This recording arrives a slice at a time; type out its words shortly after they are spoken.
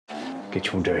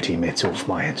Get your dirty mitts off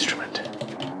my instrument.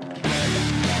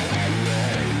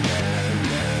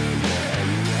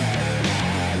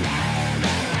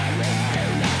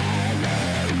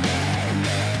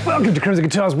 Welcome to Crimson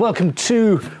Guitars, welcome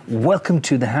to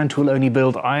the hand tool only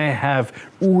build. I have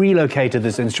relocated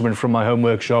this instrument from my home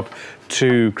workshop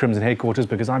to Crimson headquarters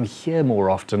because I'm here more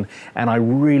often and I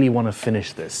really want to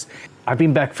finish this. I've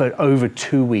been back for over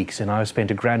 2 weeks and I've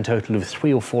spent a grand total of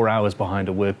 3 or 4 hours behind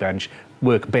a workbench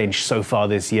so far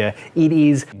this year. It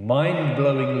is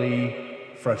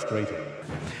mind-blowingly frustrating.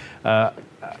 I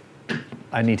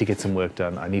need to get some work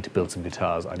done. I need to build some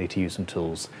guitars. I need to use some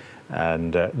tools.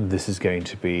 And this is going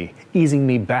to be easing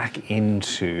me back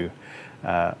into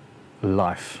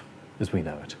life as we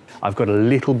know it. I've got a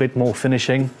little bit more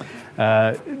finishing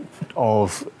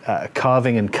of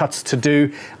carving and cuts to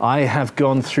do. I have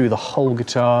gone through the whole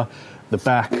guitar, the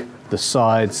back, the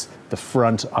sides, the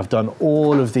front. I've done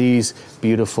all of these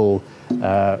beautiful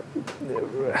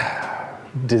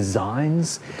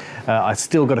designs. I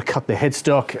still got to cut the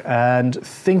headstock and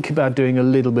think about doing a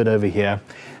little bit over here.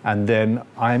 And then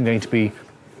I'm going to be,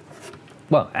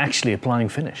 well, actually applying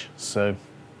finish. So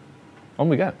on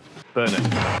we go. Burn it.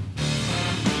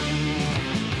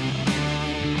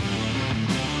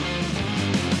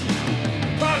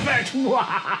 Perfect!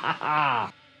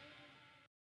 I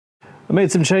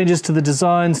made some changes to the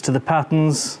designs, to the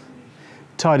patterns,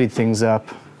 tidied things up,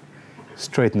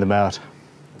 straightened them out.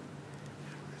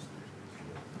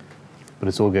 But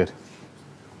it's all good.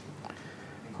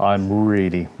 I'm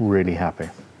really, really happy.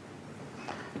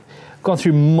 Gone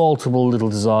through multiple little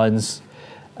designs,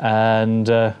 and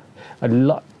I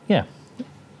like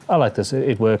this.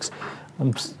 It works.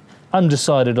 I'm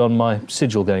undecided on my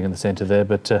sigil going in the center there,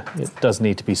 but it does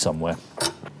need to be somewhere.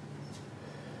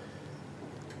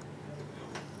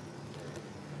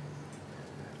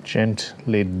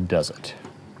 Gently does it.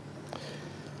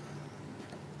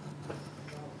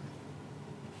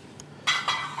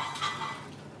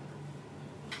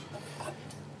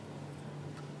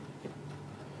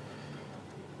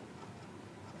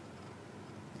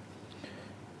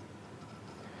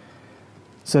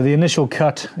 So the initial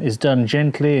cut is done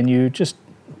gently and you just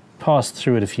pass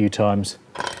through it a few times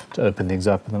to open things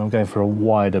up, and then I'm going for a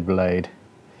wider blade.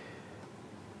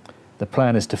 The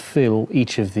plan is to fill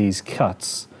each of these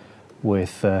cuts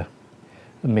with a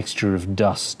mixture of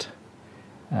dust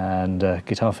and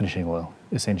guitar finishing oil,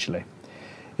 essentially.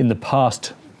 In the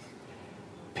past,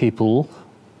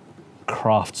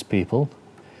 craftspeople,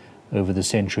 over the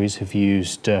centuries have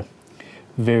used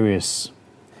various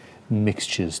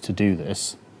mixtures to do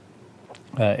this,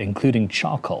 including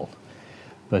charcoal,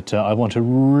 but I want a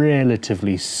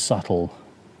relatively subtle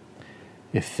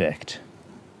effect.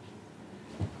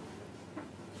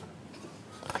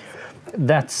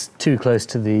 That's too close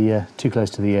to the edge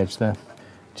there.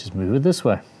 Just move it this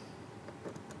way.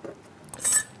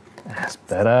 That's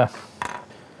better.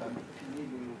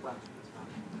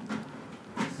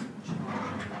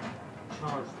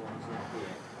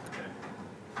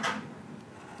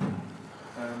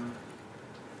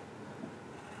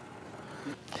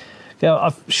 Yeah,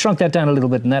 I've shrunk that down a little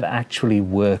bit and that actually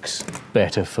works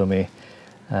better for me.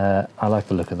 I like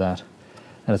the look of that.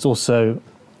 And it's also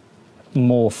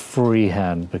more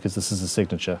freehand because this is a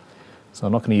signature. So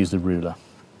I'm not going to use the ruler.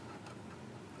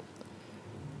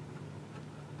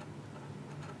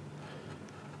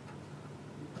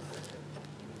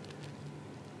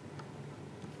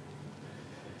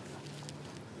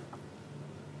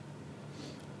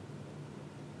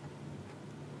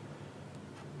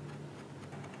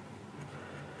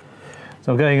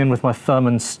 So I'm going in with my thumb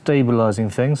and stabilizing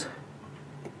things.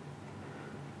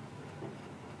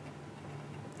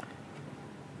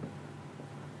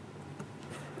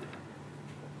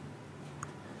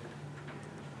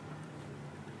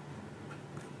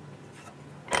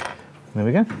 There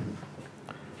we go.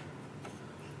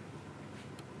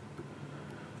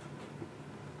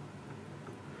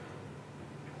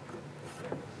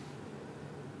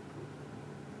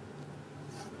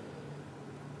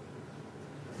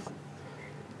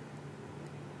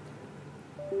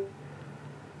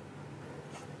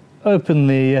 Open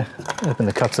the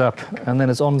cuts up, and then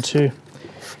it's on to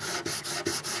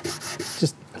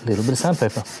just a little bit of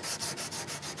sandpaper.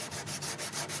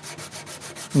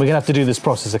 We're gonna have to do this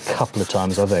process a couple of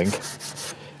times, I think,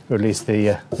 or at least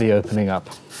the opening up.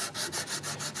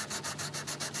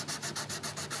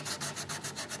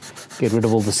 Get rid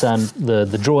of all the sand,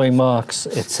 the drawing marks,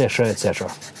 etc.,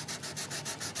 etc.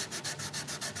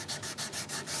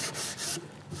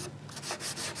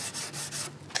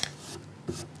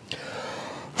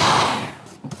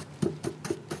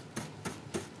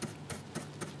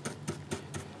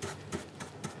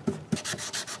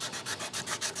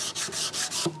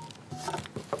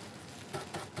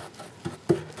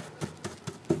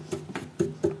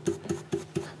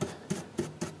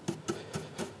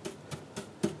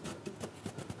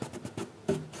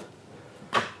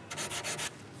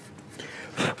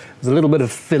 There's a little bit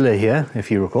of filler here,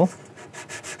 if you recall.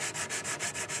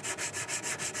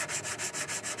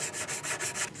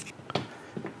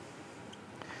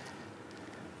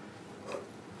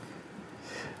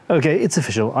 Okay, it's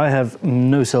official. I have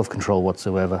no self-control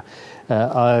whatsoever.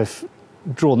 I've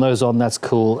drawn those on, that's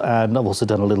cool, and I've also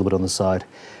done a little bit on the side.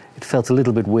 It felt a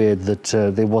little bit weird that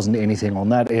there wasn't anything on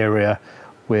that area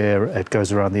where it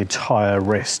goes around the entire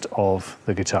rest of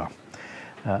the guitar,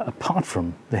 apart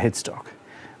from the headstock.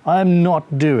 I'm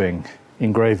not doing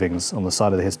engravings on the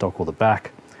side of the headstock or the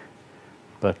back,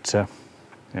 but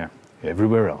yeah,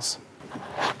 everywhere else.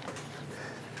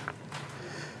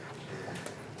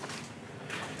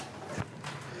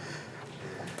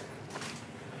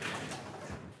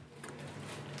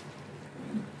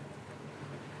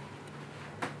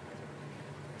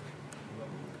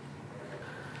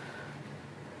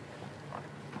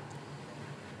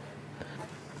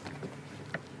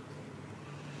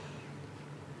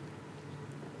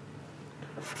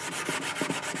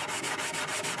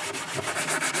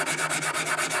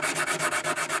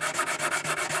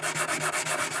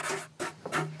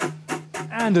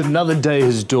 And another day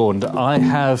has dawned. I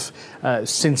have,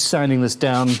 since sanding this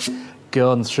down,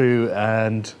 gone through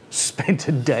and spent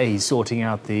a day sorting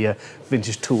out the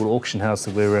vintage tool auction house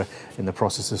that we're in the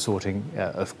process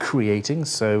of creating.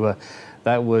 So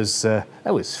that was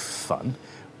fun.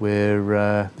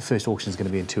 The first auction is going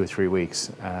to be in 2 or 3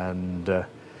 weeks, and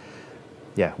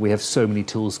yeah, we have so many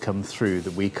tools come through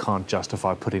that we can't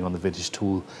justify putting on the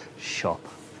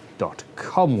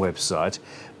vintagetoolshop.com website,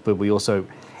 but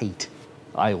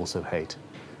I also hate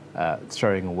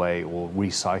throwing away or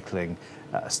recycling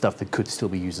stuff that could still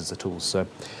be used as a tool. So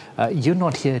you're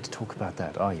not here to talk about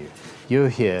that, are you? You're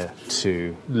here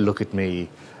to look at me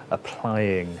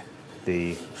applying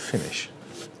the finish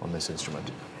on this instrument.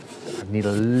 I need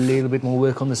a little bit more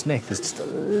work on this neck. There's just a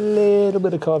little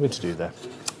bit of carving to do there.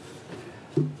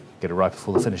 Get it right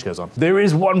before the finish goes on. There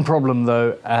is one problem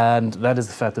though, and that is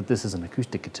the fact that this is an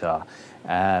acoustic guitar.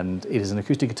 And it is an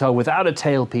acoustic guitar without a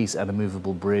tailpiece and a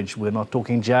movable bridge. We're not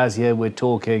talking jazz here, we're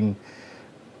talking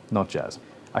not jazz.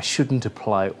 I shouldn't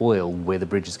apply oil where the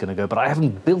bridge is going to go, but I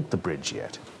haven't built the bridge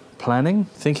yet. Planning,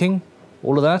 thinking,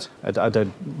 all of that, I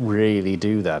don't really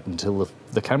do that until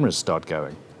the cameras start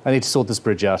going. I need to sort this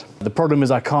bridge out. The problem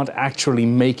is I can't actually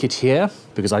make it here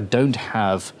because I don't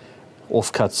have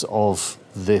offcuts of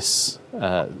this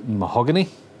mahogany.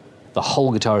 The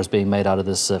whole guitar is being made out of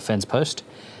this fence post.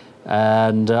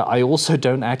 And I also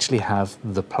don't actually have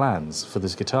the plans for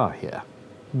this guitar here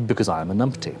because I am a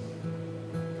numpty.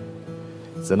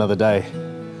 It's another day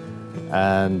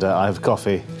and I have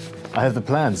coffee. I have the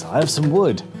plans. I have some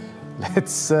wood.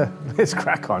 Let's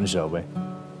crack on, shall we?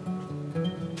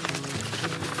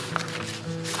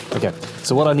 Okay,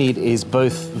 so what I need is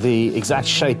both the exact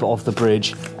shape of the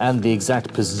bridge and the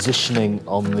exact positioning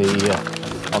on the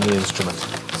instrument.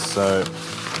 So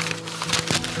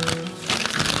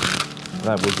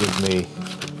that will give me,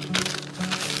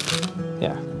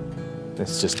 yeah,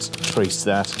 let's just trace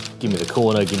that. Give me the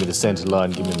corner, give me the center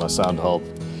line, give me my sound hole,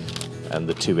 and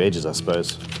the 2 edges, I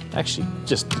suppose. Actually,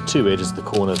 just the 2 edges, the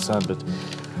corner, sound, but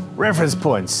reference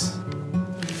points.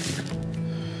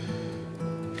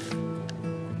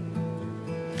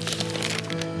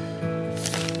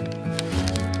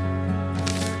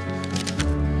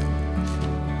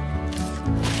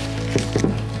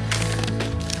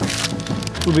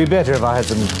 It would be better if I had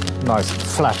some nice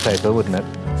flat paper, wouldn't it?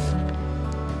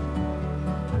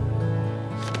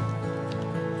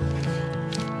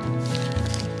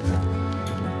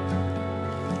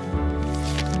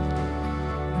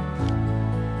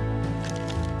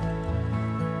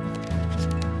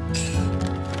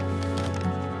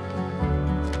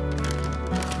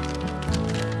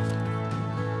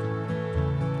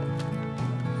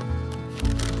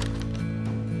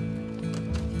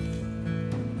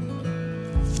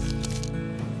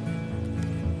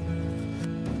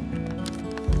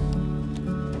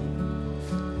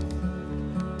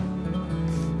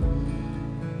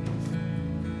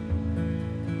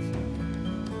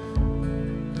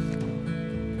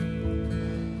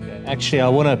 Actually, I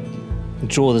want to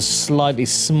draw this slightly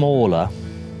smaller.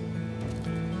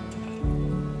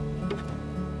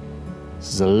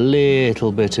 This is a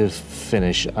little bit of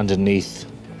finish underneath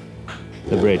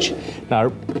the bridge.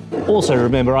 Now, also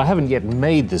remember, I haven't yet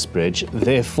made this bridge,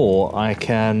 therefore I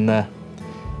can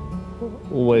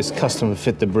always custom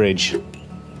fit the bridge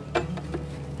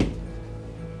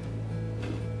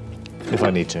if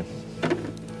I need to.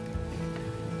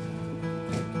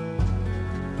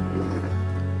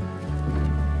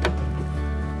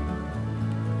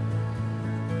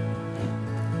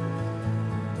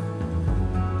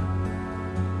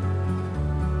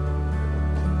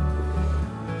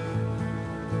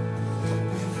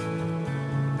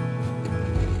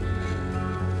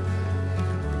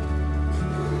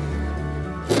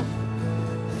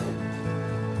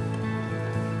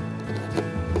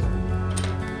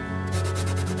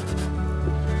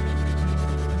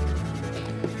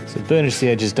 burnish the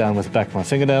edges down with the back of my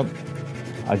fingernail.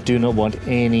 I do not want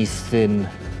any thin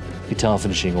guitar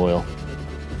finishing oil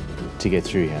to get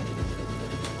through here.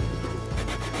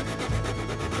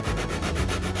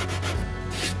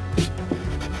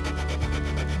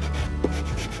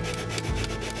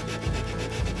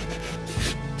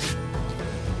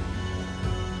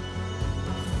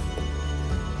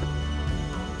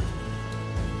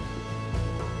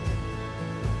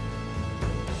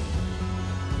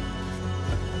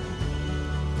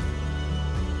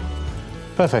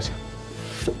 Perfect.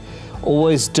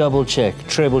 Always double check,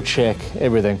 treble check,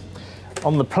 everything.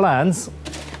 On the plans,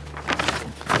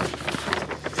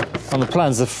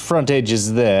 the front edge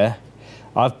is there.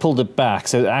 I've pulled it back,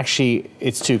 so actually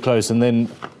it's too close, and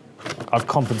then I've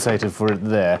compensated for it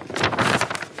there.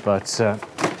 But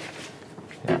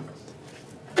yeah.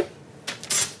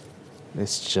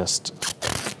 Let's just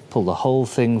pull the whole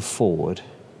thing forward.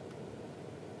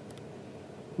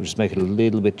 We'll just make it a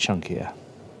little bit chunkier.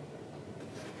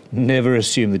 Never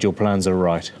assume that your plans are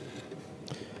right.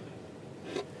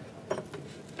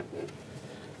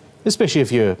 Especially if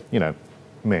you're, you know,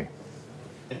 me.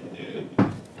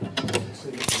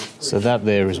 So that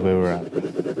there is where we're at.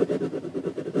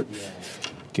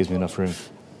 Gives me enough room.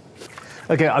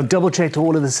 Okay, I've double checked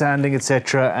all of the sanding,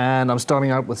 etc., and I'm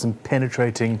starting out with some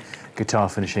penetrating guitar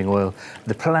finishing oil.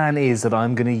 The plan is that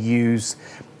I'm going to use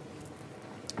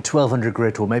 1200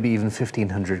 grit or maybe even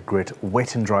 1500 grit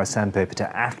wet and dry sandpaper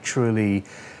to actually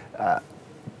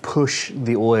push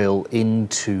the oil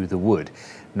into the wood.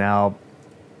 Now,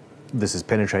 this is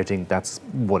penetrating, that's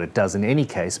what it does in any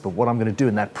case, but what I'm going to do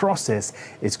in that process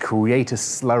is create a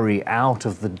slurry out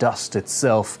of the dust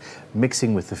itself,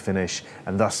 mixing with the finish,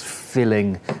 and thus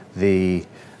filling the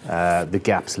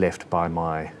gaps left by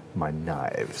my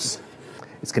knives.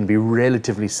 It's going to be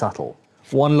relatively subtle.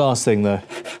 One last thing though.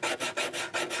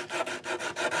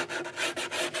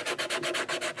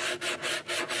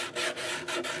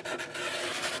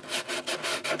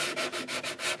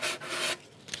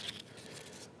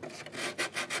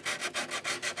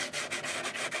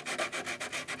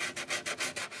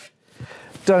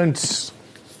 Don't,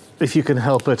 if you can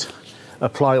help it,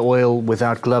 apply oil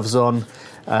without gloves on.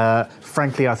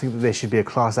 Frankly, I think that there should be a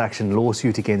class action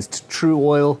lawsuit against True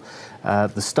Oil.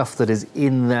 The stuff that is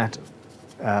in that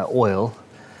oil,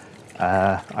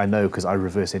 I know because I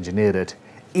reverse engineered it,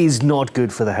 is not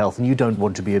good for the health, and you don't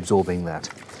want to be absorbing that.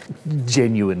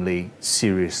 Genuinely,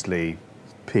 seriously,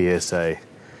 PSA,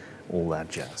 all that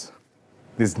jazz.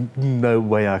 There's no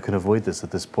way I can avoid this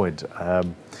at this point.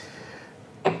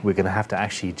 We're going to have to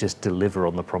actually just deliver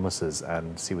on the promises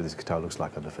and see what this guitar looks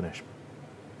like under finish.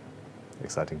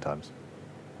 Exciting times.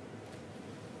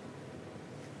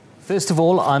 First of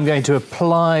all, I'm going to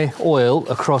apply oil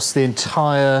across the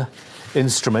entire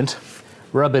instrument,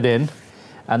 rub it in,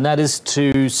 and that is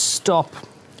to stop,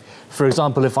 for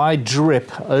example, if I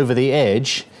drip over the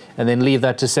edge and then leave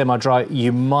that to semi-dry,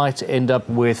 you might end up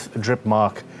with a drip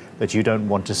mark that you don't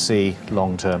want to see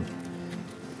long term.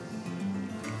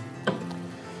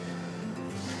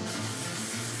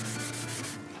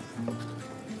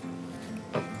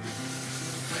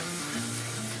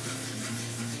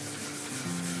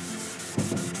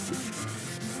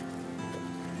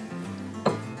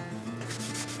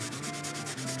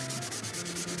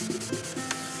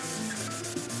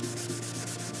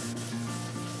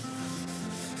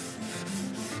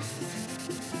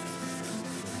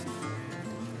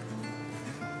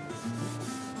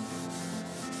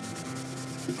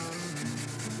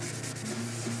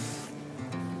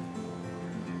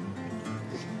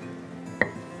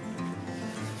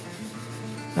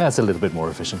 That's a little bit more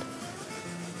efficient.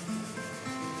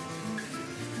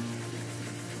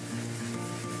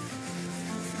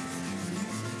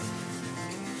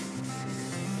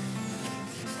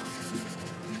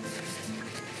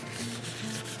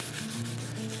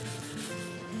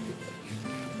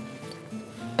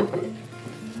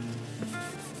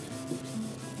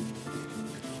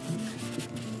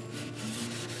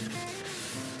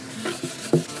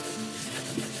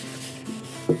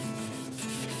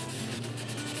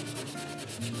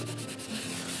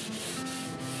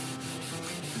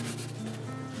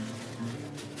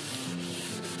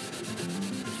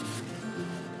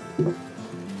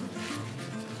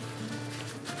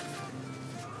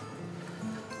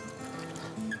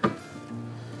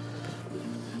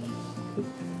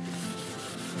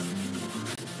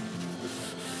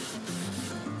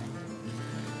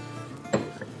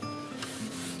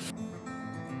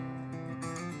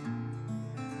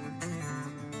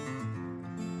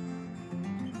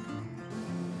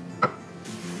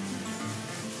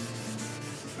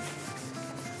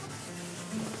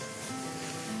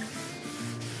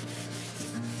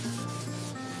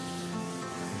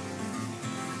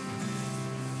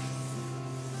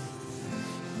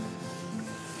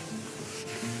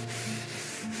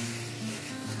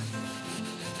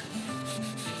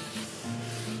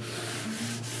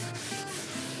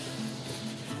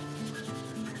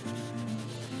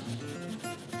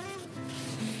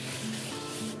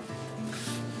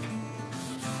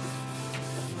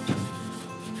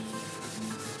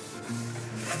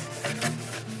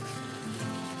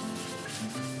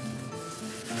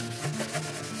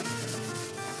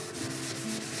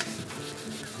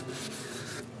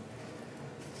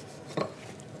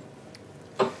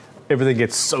 Everything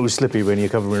gets so slippy when you're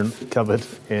covered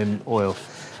in oil.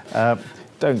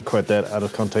 Don't quote that out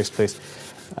of context, please.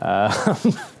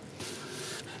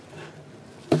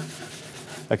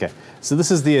 Okay, so this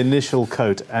is the initial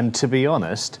coat, and to be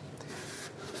honest,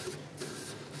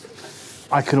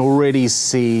 I can already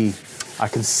see, I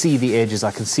can see the edges,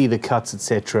 I can see the cuts,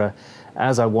 etc.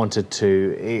 as I wanted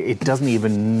to. It doesn't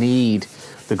even need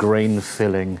the grain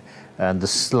filling and the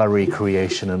slurry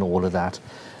creation and all of that,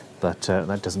 but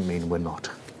that doesn't mean we're not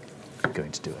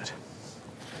going to do it.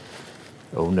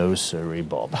 Oh no, sorry,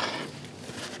 Bob.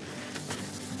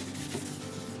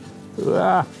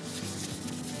 Ah.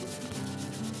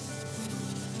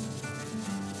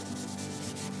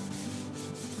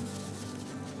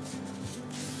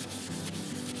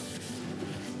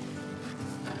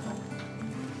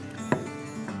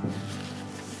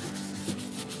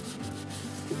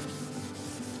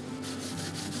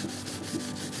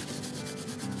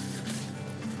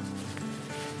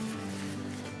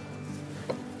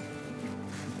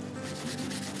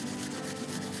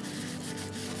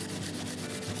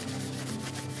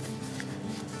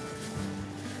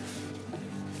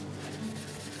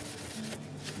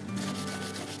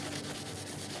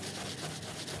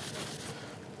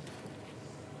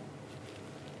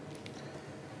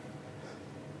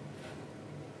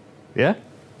 Yeah?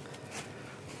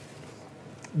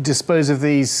 Dispose of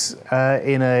these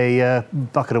in a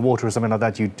bucket of water or something like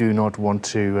that. You do not want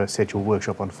to set your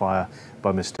workshop on fire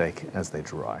by mistake as they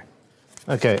dry.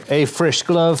 Okay, a fresh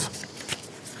glove.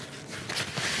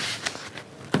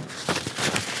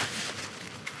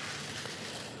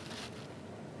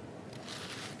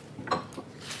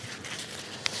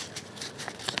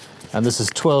 And this is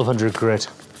 1200 grit.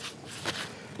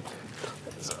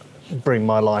 Bring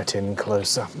my light in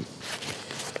closer.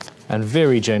 And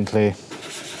very gently,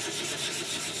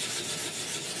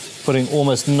 putting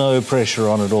almost no pressure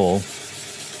on at all,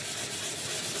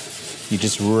 you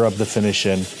just rub the finish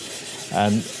in.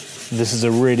 And this is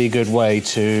a really good way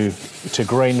to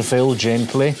grain fill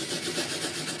gently.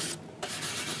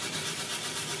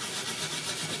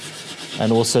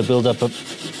 And also build up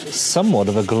somewhat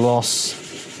of a gloss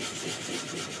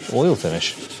oil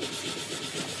finish.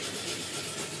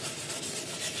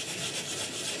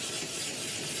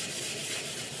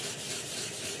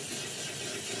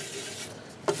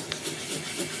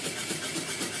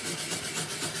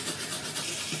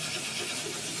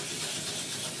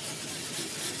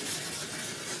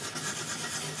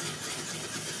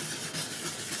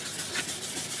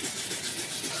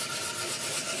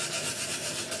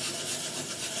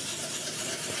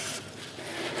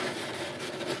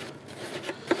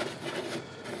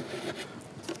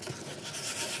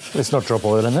 Let's not drop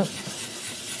oil in it.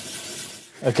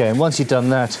 Okay, and once you've done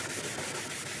that,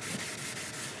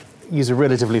 use a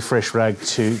relatively fresh rag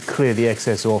to clear the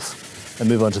excess off and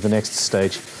move on to the next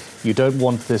stage. You don't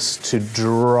want this to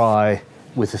dry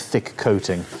with a thick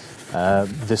coating.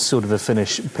 This sort of a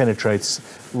finish penetrates,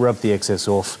 rub the excess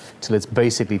off till it's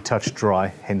basically touch dry,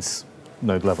 hence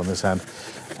no glove on this hand,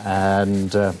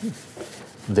 and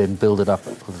then build it up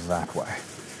that way.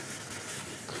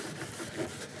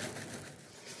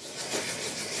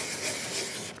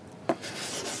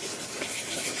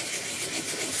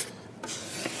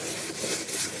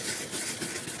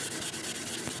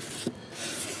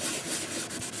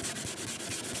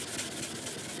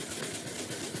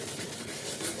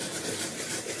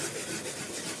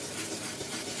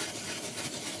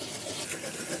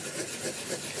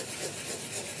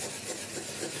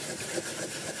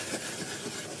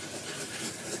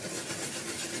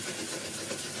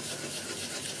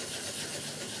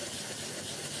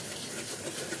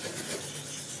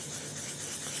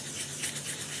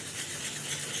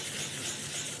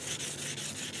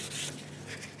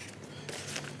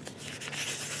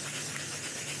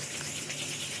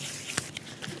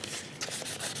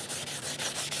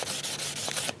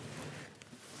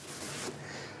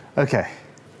 Okay,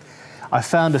 I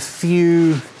found a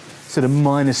few sort of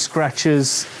minor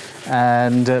scratches,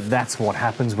 and that's what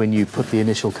happens when you put the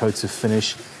initial coats of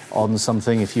finish on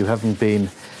something. If you haven't been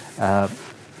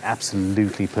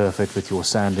absolutely perfect with your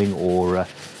sanding or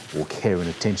care and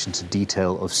attention to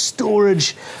detail of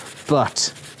storage,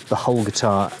 but the whole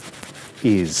guitar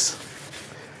is.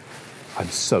 I'm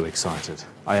so excited.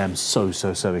 I am so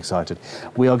excited.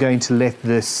 We are going to let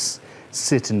this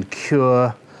sit and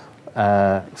cure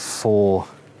for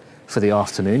the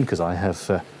afternoon, because I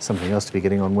have something else to be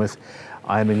getting on with.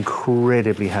 I am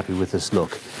incredibly happy with this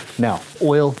look. Now,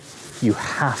 oil, you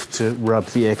have to rub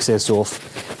the excess off.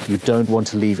 You don't want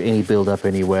to leave any build-up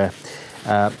anywhere.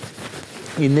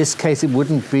 In this case, it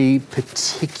wouldn't be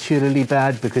particularly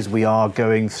bad because we are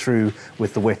going through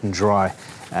with the wet and dry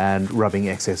and rubbing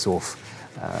excess off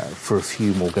for a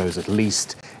few more goes at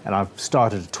least. And I've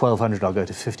started at 1200, I'll go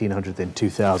to 1500, then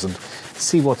 2000,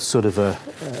 see what sort of a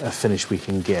finish we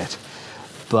can get.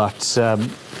 But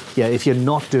yeah, if you're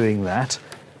not doing that,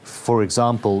 for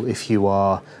example, if you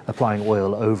are applying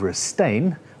oil over a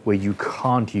stain where you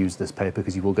can't use this paper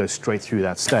because you will go straight through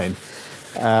that stain,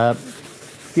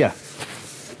 yeah,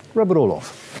 rub it all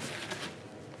off.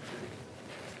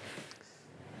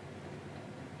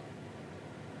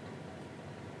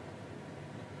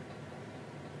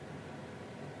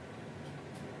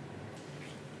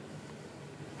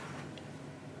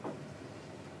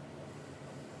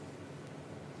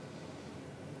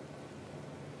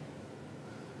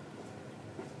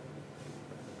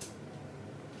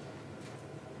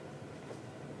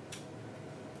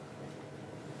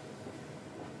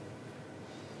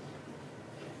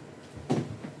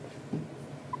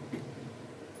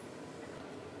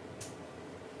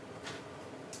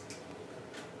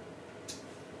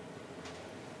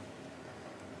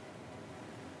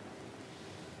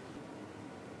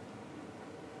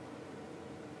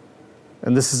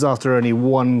 And this is after only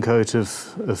one coat of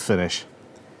finish.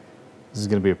 This is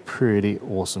going to be a pretty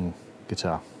awesome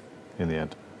guitar in the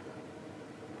end,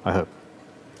 I hope.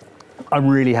 I'm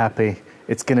really happy.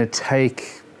 It's going to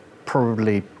take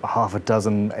probably half a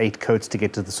dozen, 8 coats to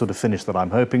get to the sort of finish that I'm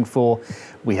hoping for.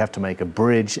 We have to make a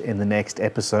bridge in the next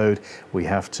episode. We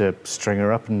have to string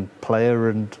her up and play her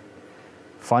and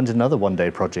find another one-day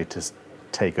project to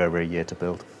take over a year to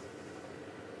build.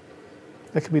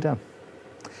 It can be done.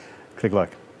 Click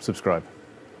like, subscribe,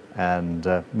 and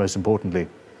most importantly,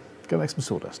 go make some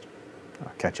sawdust.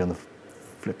 I'll catch you on the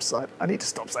flip side. I need to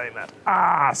stop saying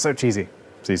that. So cheesy.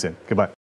 See you soon. Goodbye.